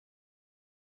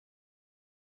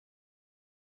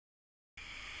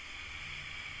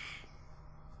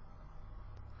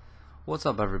What's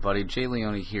up, everybody?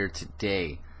 Leone here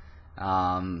today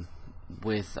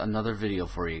with another video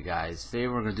for you guys. Today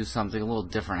we're going to do something a little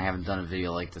different. I haven't done a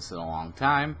video like this in a long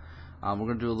time. We're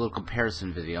going to do a little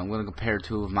comparison video. I'm going to compare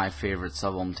two of my favorite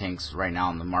sub-ohm tanks right now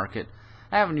in the market.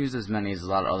 I haven't used as many as a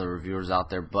lot of other reviewers out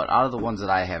there, but out of the ones that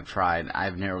I have tried,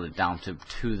 I've narrowed it down to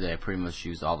two that I pretty much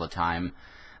use all the time.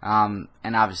 And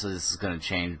obviously this is going to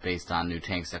change based on new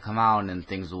tanks that come out, and then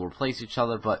things will replace each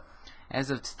other, but as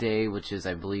of today, which is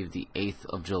I believe the 8th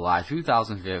of July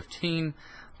 2015,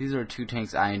 these are two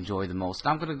tanks I enjoy the most.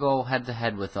 I'm going to go head to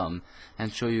head with them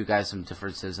and show you guys some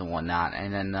differences and whatnot,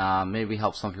 and then maybe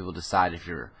help some people decide if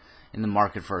you're in the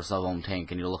market for a sub-ohm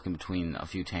tank and you're looking between a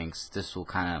few tanks. This will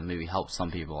kind of maybe help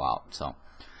some people out. So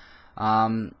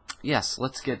yes,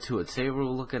 let's get to it. Today we're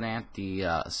looking at the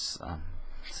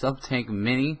Subtank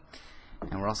Mini,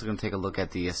 and we're also going to take a look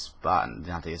at the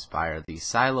the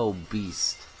Silo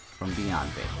Beast from Beyond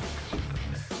Vape.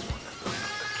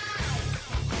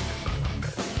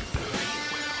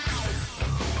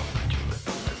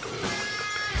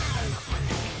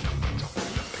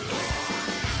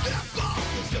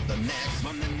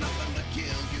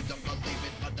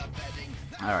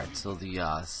 Alright, so the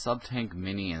Subtank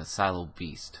Mini and the Silo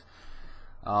Beast.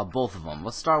 Both of them.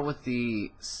 Let's start with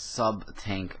the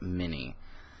Subtank Mini.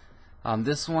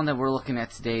 This one that we're looking at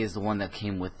today is the one that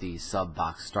came with the sub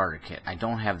box starter kit. I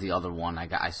don't have the other one.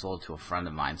 I sold it to a friend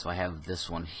of mine, so I have this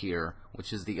one here,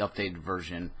 which is the updated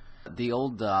version. The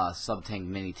old Subtank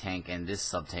Mini tank and this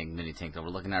Subtank Mini tank that we're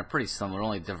looking at are pretty similar. The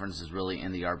only difference is really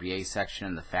in the RBA section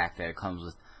and the fact that it comes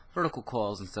with vertical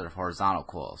coils instead of horizontal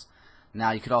coils.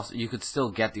 Now you could still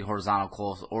get the horizontal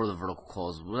coils or the vertical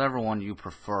coils, whatever one you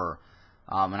prefer,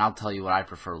 and I'll tell you what I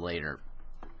prefer later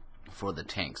for the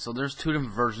tank. So there's two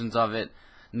different versions of it.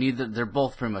 They're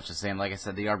both pretty much the same. Like I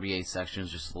said, the RBA section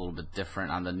is just a little bit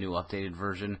different on the new updated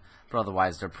version, but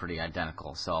otherwise they're pretty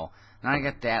identical. So now I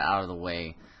get that out of the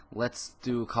way, let's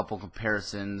do a couple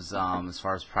comparisons as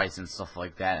far as price and stuff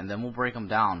like that, and then we'll break them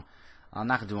down. I'm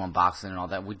not gonna do unboxing and all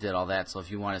that. We did all that. So if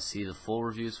you want to see the full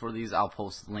reviews for these, I'll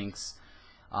post links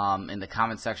in the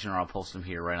comment section, or I'll post them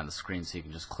here right on the screen, so you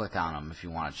can just click on them if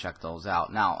you want to check those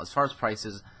out. Now, as far as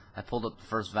prices, I pulled up the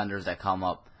first vendors that come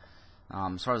up.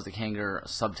 As far as the Kanger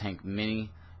Subtank Mini,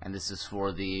 and this is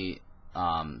for the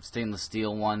stainless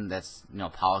steel one that's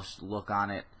polished look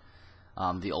on it.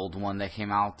 The old one that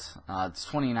came out, it's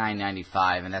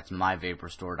 $29.95, and that's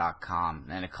myvaporstore.com,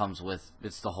 and it comes with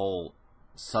the whole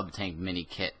Subtank Mini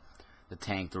kit: the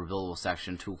tank, the rebuildable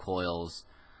section, 2 coils,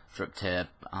 drip tip,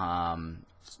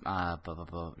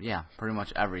 yeah, pretty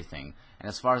much everything. And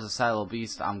as far as the Silo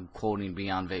Beast, I'm quoting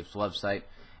Beyond Vape's website,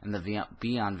 and the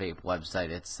Beyond Vape website,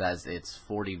 it says it's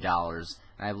 $40,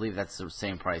 and I believe that's the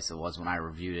same price it was when I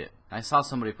reviewed it. I saw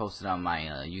somebody posted on my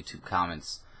YouTube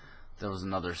comments there was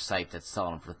another site that's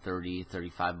selling them for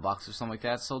 $30-35 or something like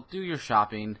that. So do your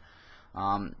shopping,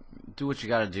 do what you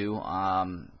gotta do.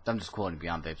 I'm just quoting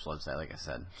Beyond Vape's website. Like I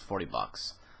said, it's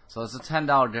 $40. So it's a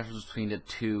 $10 difference between the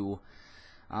two.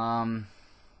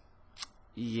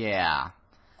 Yeah,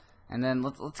 and then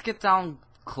let's get down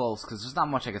close, because there's not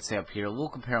much I could say up here. We'll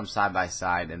compare them side by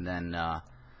side, and then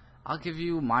I'll give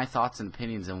you my thoughts and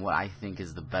opinions on what I think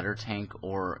is the better tank,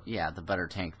 or the better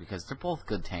tank, because they're both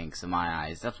good tanks in my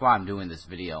eyes. That's why I'm doing this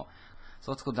video.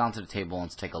 So let's go down to the table and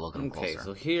let's take a look at them closer. Okay,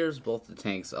 so here's both the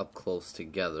tanks up close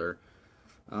together.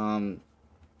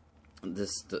 This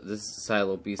is the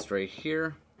Silo Beast right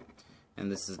here,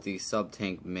 and this is the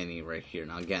Subtank Mini right here.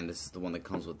 Now again, this is the one that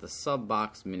comes with the sub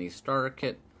box mini starter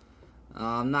kit.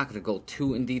 I'm not going to go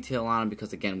too in detail on them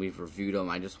because, again, we've reviewed them.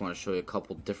 I just want to show you a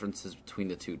couple differences between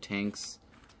the two tanks.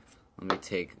 Let me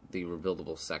take the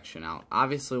rebuildable section out.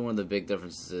 Obviously, one of the big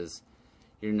differences is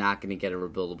you're not going to get a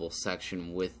rebuildable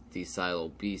section with the Silo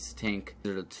Beast tank.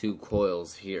 There are the 2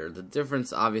 coils here. The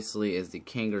difference, obviously, is the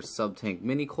Kanger Subtank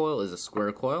Mini coil is a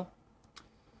square coil.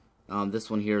 This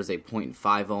one here is a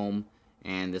 0.5 ohm.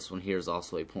 And this one here is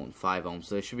also a 0.5 ohm,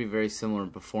 so they should be very similar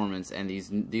in performance. And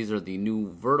these are the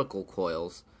new vertical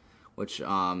coils, which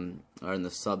are in the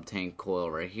Subtank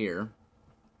coil right here.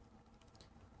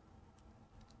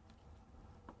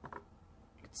 You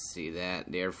can see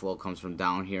that the airflow comes from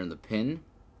down here in the pin,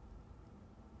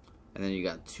 and then you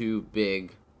got 2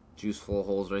 big juice flow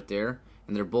holes right there,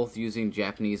 and they're both using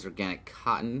Japanese organic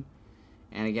cotton,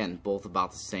 and again, both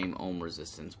about the same ohm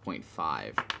resistance,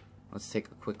 0.5. Let's take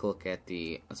a quick look at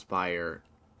the Aspire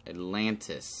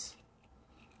Atlantis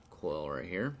coil right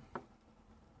here.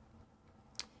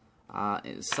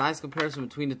 Size comparison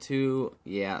between the two,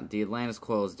 yeah, the Atlantis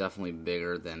coil is definitely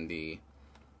bigger than the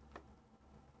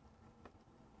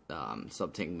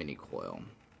Subtank Mini coil.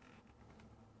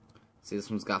 See, this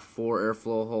one's got 4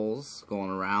 airflow holes going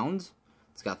around.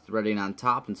 It's got threading on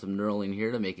top and some knurling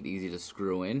here to make it easy to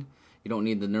screw in. You don't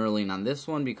need the knurling on this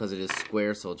one because it is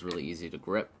square, so it's really easy to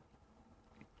grip.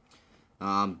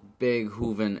 Big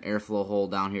Hooven airflow hole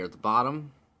down here at the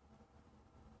bottom.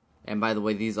 And by the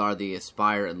way, these are the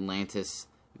Aspire Atlantis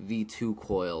V2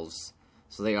 coils.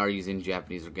 So they are using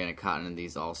Japanese organic cotton in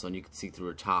these also. And you can see through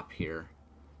the top here.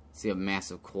 See a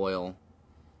massive coil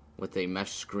with a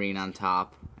mesh screen on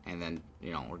top. And then,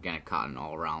 you know, organic cotton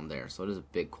all around there. So it is a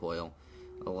big coil.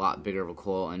 A lot bigger of a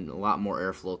coil. And a lot more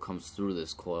airflow comes through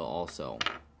this coil also.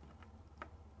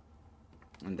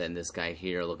 And then this guy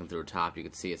here, looking through the top, you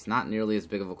can see it's not nearly as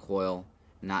big of a coil.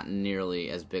 Not nearly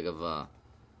as big of a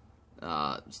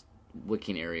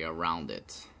wicking area around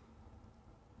it.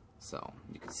 So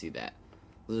you can see that.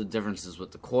 Those are the differences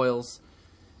with the coils.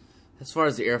 As far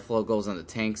as the airflow goes on the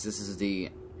tanks, this is the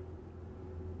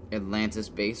Atlantis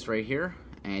base right here.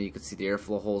 And you can see the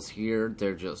airflow holes here.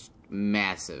 They're just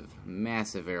massive,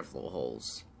 massive airflow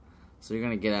holes. So you're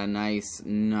going to get a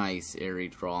nice airy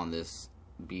draw on this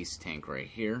beast tank right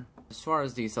here. As far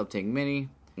as the Subtank Mini,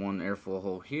 one airflow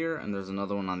hole here, and there's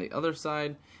another one on the other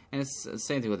side. And it's the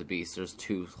same thing with the beast. There's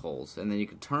 2 holes. And then you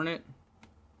can turn it,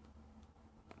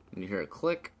 and you hear it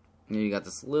click. And then you got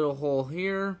this little hole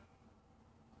here.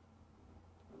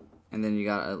 And then you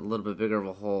got a little bit bigger of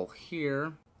a hole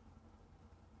here.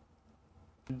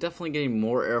 Definitely getting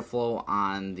more airflow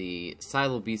on the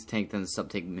Silo Beast tank than the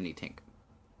Subtank Mini tank.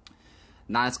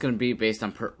 Now it's going to be based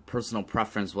on personal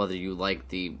preference, whether you like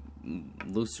the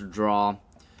looser draw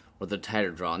or the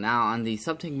tighter draw. Now on the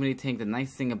Subtank Mini tank, the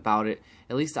nice thing about it,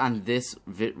 at least on this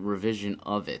revision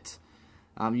of it,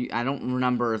 I don't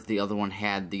remember if the other one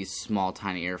had these small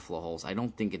tiny airflow holes. I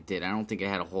don't think it did. I don't think it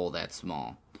had a hole that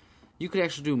small. You could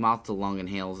actually do mouth to lung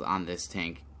inhales on this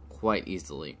tank quite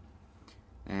easily.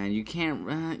 And you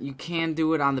can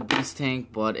do it on the beast tank,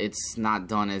 but it's not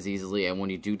done as easily. And when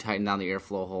you do tighten down the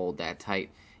airflow hole that tight,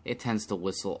 it tends to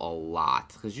whistle a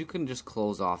lot. Because you can just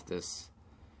close off this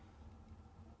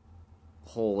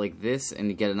hole like this, and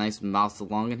you get a nice mouth to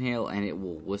lung inhale, and it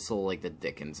will whistle like the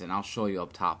dickens. And I'll show you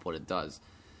up top what it does.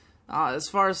 As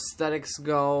far as aesthetics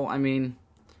go, I mean,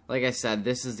 like I said,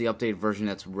 this is the updated version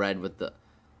that's red with the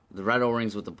red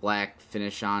O-rings with the black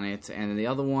finish on it, and the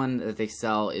other one that they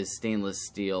sell is stainless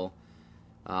steel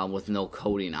with no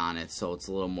coating on it, so it's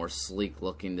a little more sleek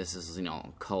looking. This is, you know,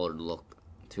 a colored look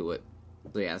to it.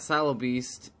 So yeah, Silo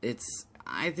Beast,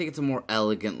 I think it's a more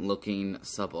elegant looking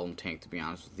sub-ohm tank, to be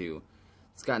honest with you.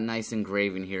 It's got nice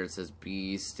engraving here. It says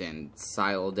Beast and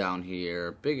Silo down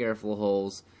here, big airflow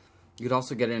holes. You could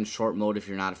also get it in short mode if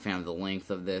you're not a fan of the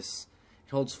length of this.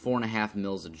 It holds 4.5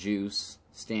 mils of juice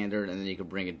standard, and then you could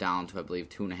bring it down to, I believe,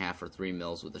 2.5 or 3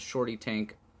 mils with a shorty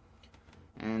tank.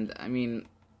 And I mean,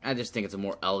 I just think it's a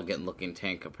more elegant looking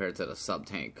tank compared to the sub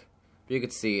tank. But you can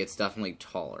see it's definitely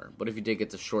taller. But if you did get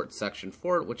the short section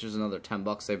for it, which is another 10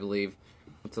 bucks, I believe.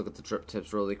 Let's look at the drip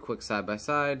tips really quick side by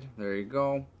side. There you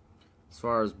go. As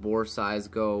far as bore size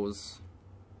goes,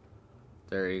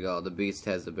 there you go. The Beast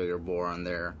has the bigger bore on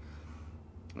their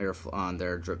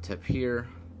drip tip here,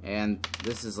 and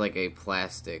this is like a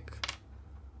plastic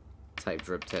type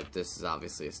drip tip. This is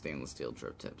obviously a stainless steel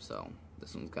drip tip, so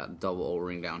this one's got a double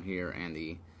O-ring down here, and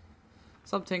the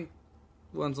Subtank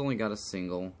one's only got a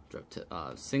single drip tip,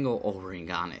 single O-ring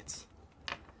on it.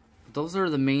 Those are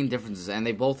the main differences, and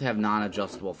they both have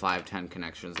non-adjustable 510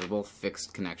 connections. They're both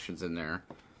fixed connections in there,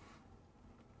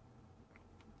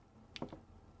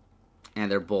 and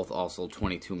they're both also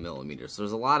 22 millimeters. So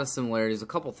there's a lot of similarities. A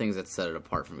couple things that set it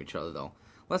apart from each other, though.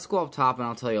 Let's go up top, and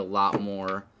I'll tell you a lot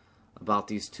more about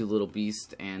these two little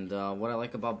beasts, and what I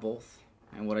like about both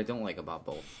and what I don't like about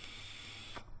both.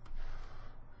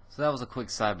 So that was a quick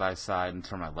side-by-side, and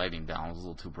turn my lighting down, it was a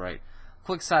little too bright.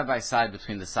 Quick side-by-side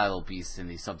between the Silo Beast and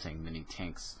the Subtank Mini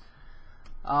tanks.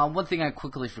 One thing I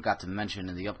quickly forgot to mention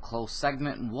in the up-close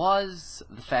segment was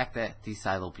the fact that the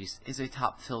Silo Beast is a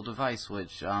top-fill device,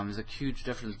 which is a huge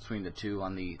difference between the two.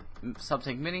 On the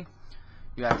Subtank Mini,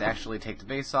 you have to actually take the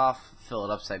base off, fill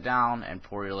it upside down, and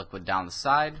pour your liquid down the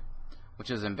side, which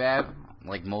isn't bad.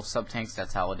 Like most sub-tanks,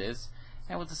 that's how it is.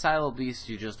 And with the Silo Beast,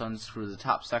 you just unscrew the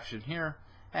top section here,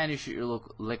 and you shoot your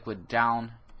liquid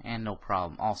down, and no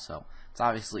problem also. It's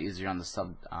obviously easier on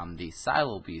the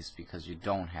Silo Beast because you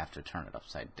don't have to turn it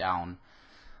upside down.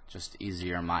 Just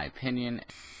easier in my opinion.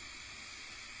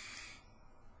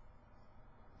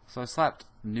 So I slapped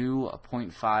new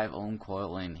 0.5 ohm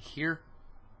coil in here.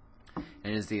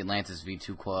 It is the Atlantis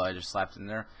V2 coil I just slapped in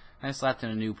there. And I slapped in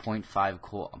a new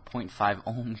 0.5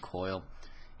 ohm coil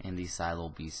in the Silo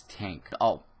Beast tank.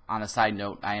 Oh, on a side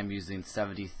note, I am using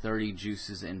 70-30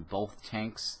 juices in both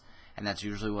tanks. and that's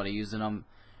usually what I use in them,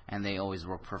 and they always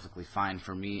work perfectly fine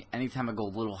for me. Anytime I go a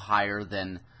little higher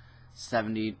than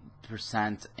 70%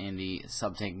 in the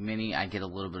Subtank Mini, I get a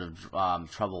little bit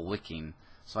of trouble wicking.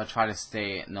 So I try to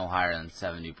stay no higher than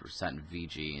 70%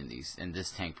 VG in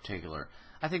this tank in particular.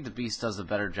 I think the Beast does a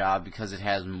better job because it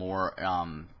has more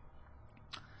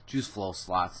juice flow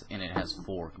slots, and it has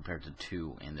 4 compared to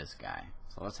 2 in this guy.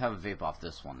 So let's have a vape off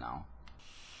this one now.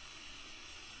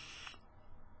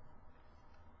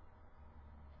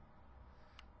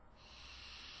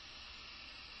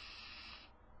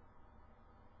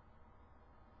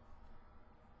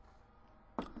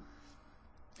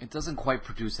 It doesn't quite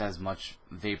produce as much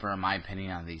vapor, in my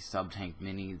opinion, on the Subtank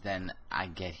Mini than I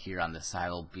get here on the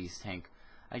Silo Beast tank.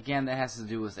 Again, that has to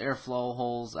do with airflow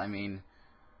holes. I mean,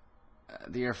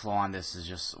 the airflow on this is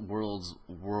just worlds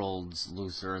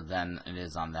looser than it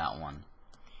is on that one.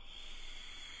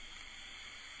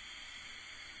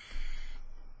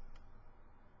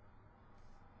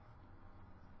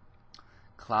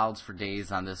 Clouds for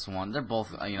days on this one. They're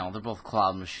both, they're both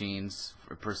cloud machines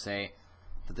per se,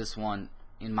 but this one,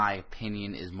 in my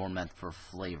opinion, is more meant for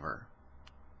flavor.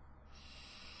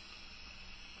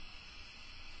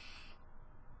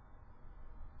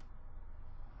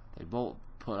 They both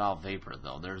put out vapor,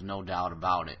 though. There's no doubt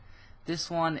about it. This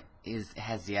one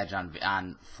has the edge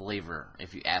on flavor,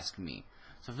 if you ask me.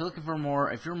 So if you're looking for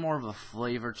more, if you're more of a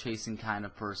flavor chasing kind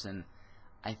of person,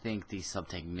 I think the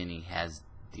Subtank Mini has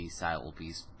the Silo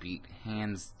Beast beat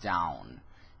hands down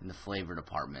in the flavor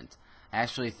department. I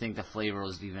actually think the flavor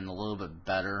was even a little bit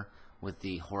better with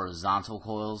the horizontal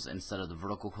coils instead of the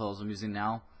vertical coils I'm using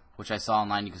now, which I saw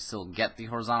online. You can still get the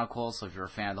horizontal coils, so if you're a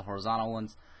fan of the horizontal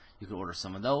ones, you can order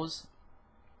some of those.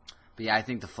 But yeah, I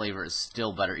think the flavor is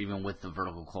still better even with the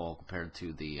vertical coil compared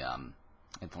to the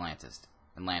Atlantis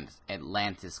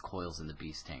coils in the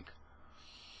Beast tank.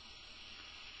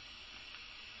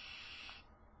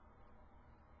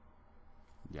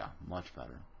 Yeah, much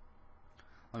better.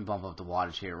 Let me bump up the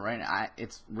wattage here. Right now,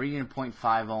 it's reading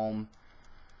 0.5 ohm.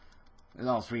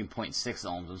 No, it's reading 0.6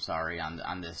 ohms. I'm sorry,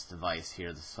 on this device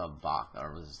here, the sub box,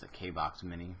 or was this the K box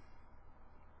Mini?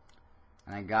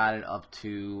 And I got it up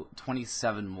to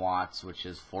 27 watts, which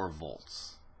is 4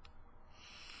 volts.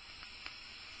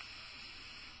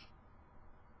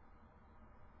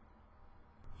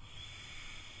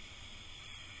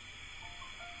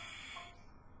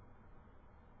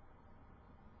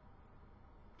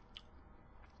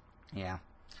 Yeah,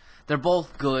 they're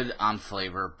both good on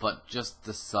flavor, but just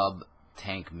the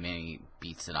Subtank Mini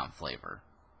beats it on flavor.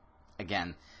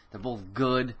 Again, they're both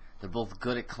good. They're both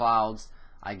good at clouds.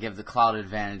 I give the cloud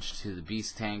advantage to the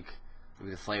Beast tank, give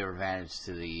the flavor advantage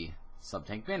to the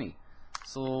Subtank Mini.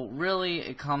 So really,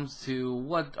 it comes to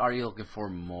what are you looking for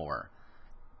more?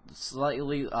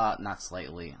 Slightly, not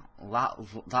slightly, a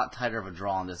lot tighter of a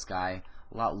draw on this guy,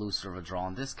 a lot looser of a draw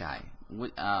on this guy.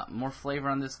 More flavor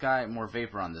on this guy, more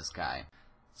vapor on this guy.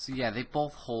 So yeah, they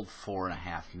both hold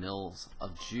 4.5 mils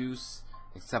of juice,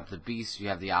 except the Beast, you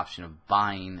have the option of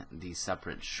buying the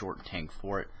separate short tank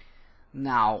for it.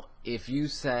 Now, if you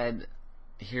said,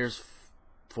 here's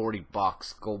 40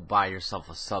 bucks, go buy yourself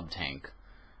a Subtank,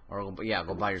 or yeah,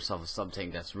 go buy yourself a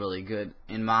Subtank that's really good,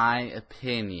 in my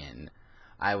opinion,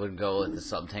 I would go with the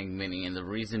Subtank Mini, and the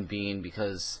reason being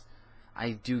because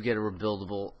I do get a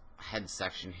rebuildable head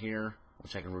section here,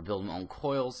 which I can rebuild my own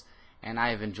coils, and I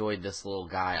have enjoyed this little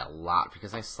guy a lot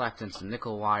because I slapped in some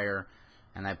nickel wire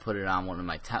and I put it on one of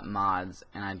my temp mods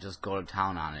and I just go to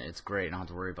town on it. It's great. I don't have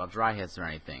to worry about dry hits or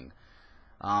anything.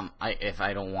 If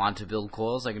I don't want to build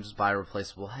coils, I can just buy a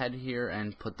replaceable head here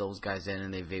and put those guys in,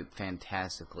 and they vape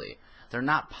fantastically. They're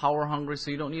not power hungry,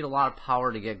 so you don't need a lot of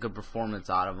power to get good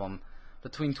performance out of them.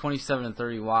 Between 27 and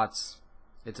 30 watts,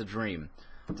 it's a dream.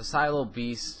 The Silo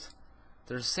Beast,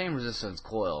 they're the same resistance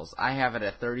coils. I have it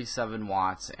at 37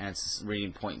 watts and it's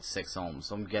reading 0.6 ohms,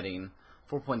 so I'm getting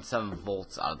 4.7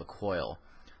 volts out of the coil.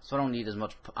 So I don't need as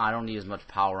much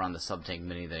power on the Subtank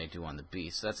Mini than I do on the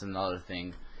Beast. So that's another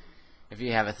thing. If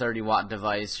you have a 30 watt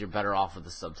device, you're better off with the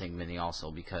Subtank Mini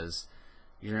also, because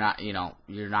you're not going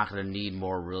to need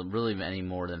really any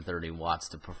more than 30 watts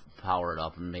to power it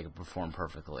up and make it perform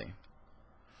perfectly.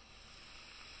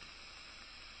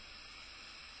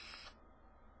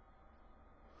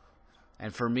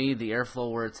 And for me, the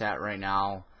airflow where it's at right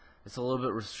now, it's a little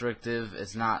bit restrictive.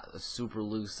 It's not super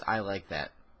loose. I like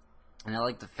that. And I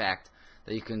like the fact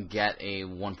that you can get a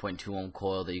 1.2 ohm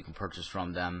coil that you can purchase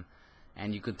from them,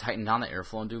 and you can tighten down the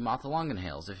airflow and do mouth to lung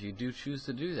inhales. If you do choose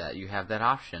to do that, you have that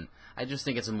option. I just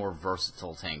think it's a more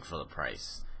versatile tank for the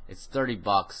price. It's 30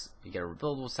 bucks. You get a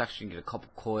rebuildable section, you get a couple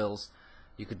coils.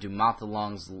 You could do mouth to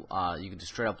lungs. You could do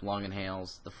straight up lung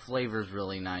inhales. The flavor's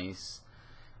really nice.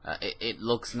 It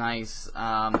looks nice.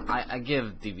 I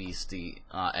give the Beast the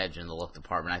edge in the look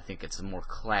department. I think it's a more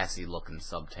classy looking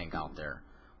Subtank out there.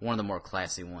 One of the more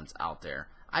classy ones out there.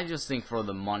 I just think for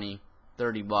the money,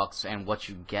 $30, and what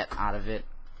you get out of it,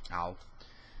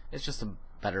 it's just a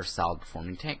better, solid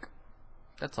performing tank.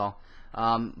 That's all.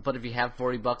 But if you have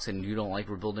 $40 and you don't like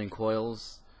rebuilding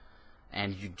coils,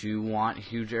 and you do want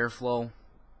huge airflow,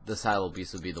 the Silo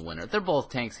Beast would be the winner. They're both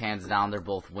tanks, hands down. They're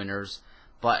both winners.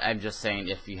 But I'm just saying,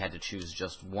 if you had to choose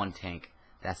just one tank,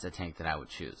 that's the tank that I would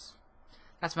choose.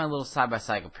 That's my little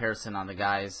side-by-side comparison on the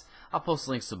guys. I'll post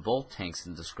links to both tanks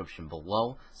in the description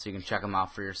below, so you can check them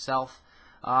out for yourself.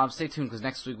 Stay tuned, because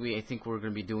next week I think we're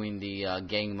going to be doing the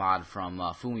gang mod from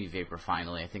Fumi Vapor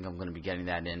finally. I think I'm going to be getting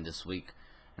that in this week,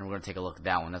 and we're going to take a look at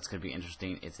that one. That's going to be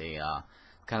interesting. It's a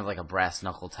kind of like a brass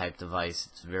knuckle type device.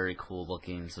 It's very cool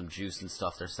looking. Some juice and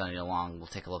stuff they're sending along. We'll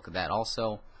take a look at that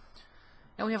also.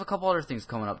 And we have a couple other things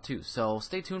coming up too, so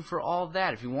stay tuned for all of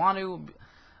that. If you want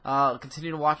to continue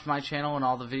to watch my channel and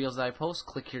all the videos that I post,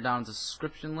 click here down in the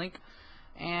description link.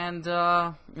 And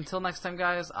until next time,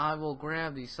 guys, I will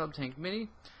grab the Subtank Mini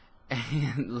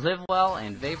and live well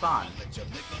and vape on.